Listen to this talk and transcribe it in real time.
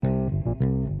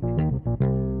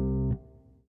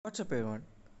What's up, everyone?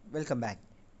 Welcome back.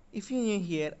 If you're new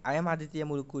here, I am Aditya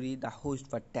Mulukuri, the host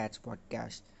for TATS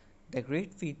Podcast, the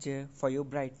great feature for your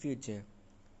bright future.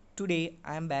 Today,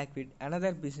 I am back with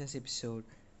another business episode.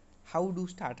 How do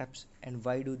startups and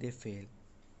why do they fail?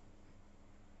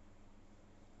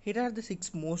 Here are the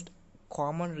six most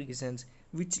common reasons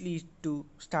which lead to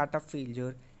startup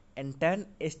failure and turn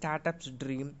a startup's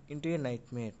dream into a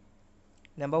nightmare.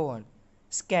 Number one,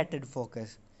 scattered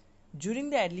focus. During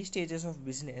the early stages of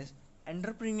business,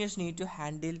 entrepreneurs need to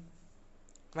handle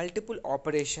multiple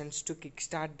operations to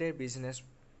kickstart their business: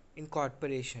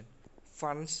 incorporation,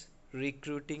 funds,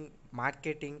 recruiting,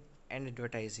 marketing, and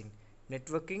advertising,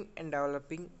 networking, and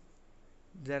developing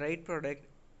the right product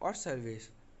or service.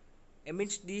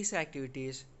 Amidst these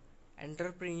activities,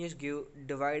 entrepreneurs give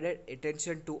divided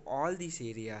attention to all these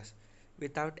areas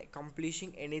without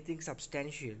accomplishing anything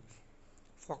substantial.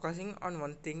 Focusing on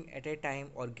one thing at a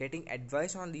time or getting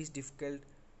advice on these different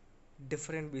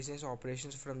business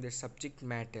operations from their subject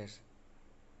matters.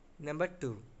 Number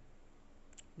 2,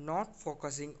 not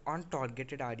focusing on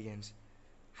targeted audience.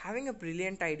 Having a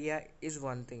brilliant idea is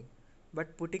one thing,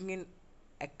 but putting in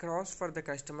across for the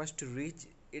customers to reach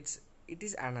it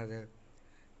is another.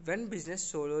 When business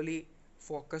solely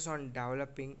focus on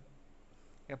developing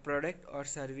a product or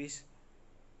service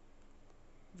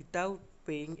without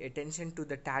paying attention to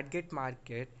the target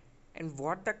market and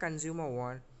what the consumer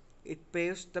want, it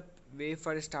paves the way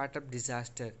for a startup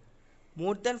disaster.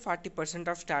 More than 40%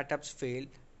 of startups fail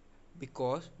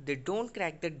because they don't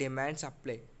crack the demand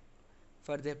supply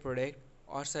for their product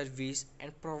or service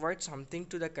and provide something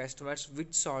to the customers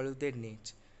which solve their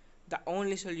needs. The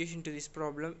only solution to this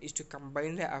problem is to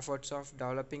combine the efforts of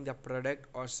developing the product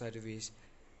or service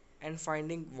and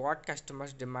finding what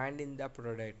customers demand in the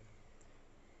product.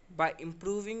 By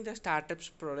improving the startup's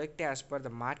product as per the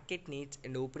market needs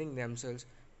and opening themselves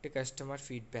to customer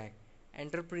feedback,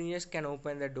 entrepreneurs can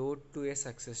open the door to a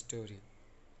success story.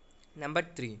 Number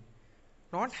 3,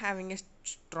 not having a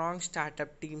strong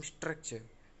startup team structure.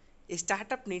 A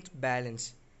startup needs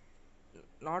balance,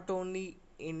 not only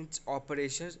in its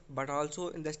operations but also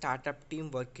in the startup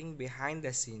team working behind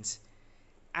the scenes.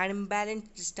 An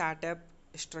imbalanced startup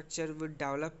structure would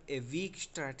develop a weak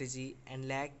strategy and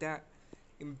lack the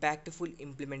impactful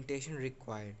implementation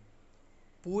required.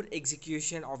 Poor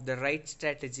execution of the right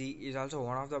strategy is also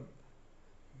one of the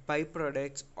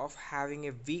byproducts of having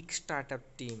a weak startup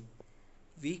team.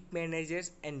 Weak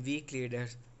managers and weak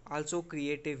leaders also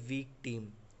create a weak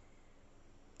team,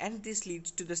 and this leads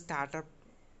to the startup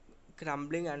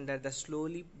crumbling under the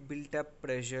slowly built up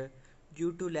pressure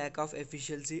due to lack of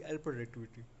efficiency and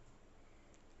productivity.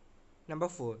 Number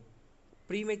 4,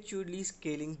 prematurely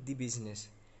scaling the business.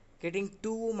 Getting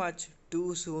too much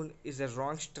too soon is a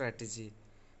wrong strategy.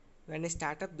 When a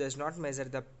startup does not measure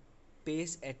the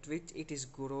pace at which it is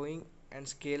growing and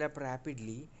scale up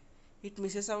rapidly, it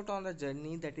misses out on the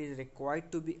journey that is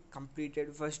required to be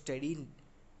completed for steady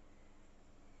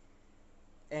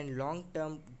and long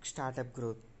term startup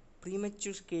growth.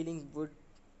 Premature scaling would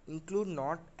include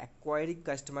not acquiring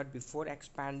customers before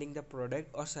expanding the product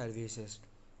or services,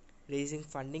 raising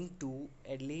funding too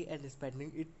early, and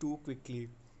spending it too quickly.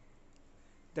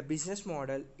 The business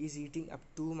model is eating up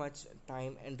too much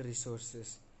time and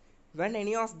resources. When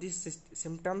any of these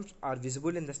symptoms are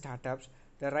visible in the startups,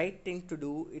 the right thing to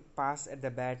do is pass at the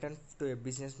baton to a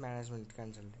business management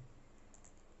consultant.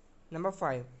 Number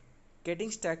 5,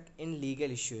 getting stuck in legal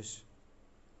issues.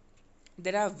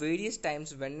 There are various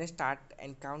times when a startup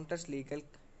encounters legal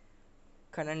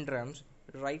conundrums,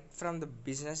 right from the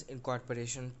business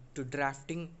incorporation to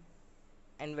drafting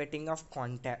and vetting of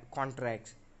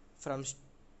contracts, from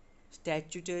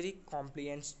statutory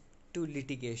compliance to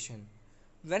litigation.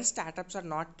 When startups are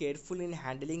not careful in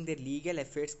handling their legal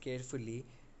affairs carefully,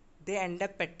 they end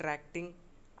up attracting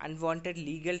unwanted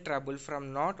legal trouble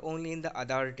from not only in the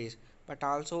authorities but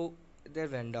also their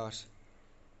vendors,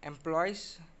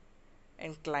 employees,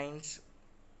 and clients.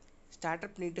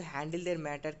 Startups need to handle their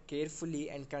matter carefully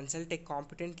and consult a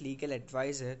competent legal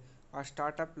advisor or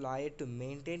startup lawyer to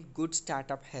maintain good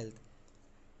startup health.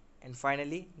 And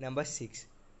finally, number 6,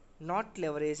 not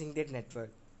leveraging their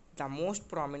network. The most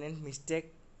prominent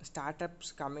mistake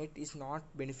startups commit is not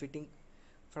benefiting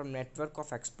from network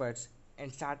of experts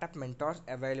and startup mentors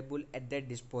available at their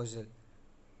disposal.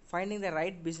 Finding the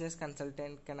right business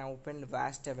consultant can open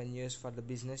vast avenues for the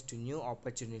business to new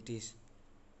opportunities,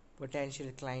 potential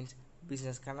clients,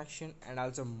 business connection, and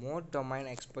also more domain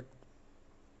expert.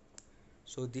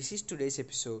 So this is today's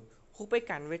episode. Hope I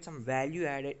conveyed some value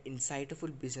added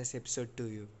insightful business episode to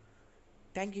you.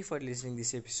 Thank you for listening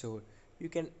this episode. You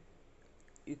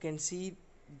can see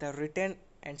the written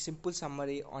and simple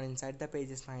summary on Inside the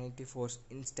Pages 984's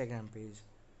Instagram page.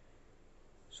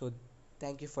 So,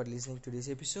 thank you for listening to this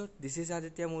episode. This is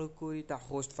Aditya Mulukuri, the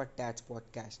host for Tats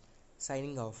Podcast,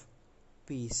 signing off.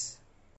 Peace.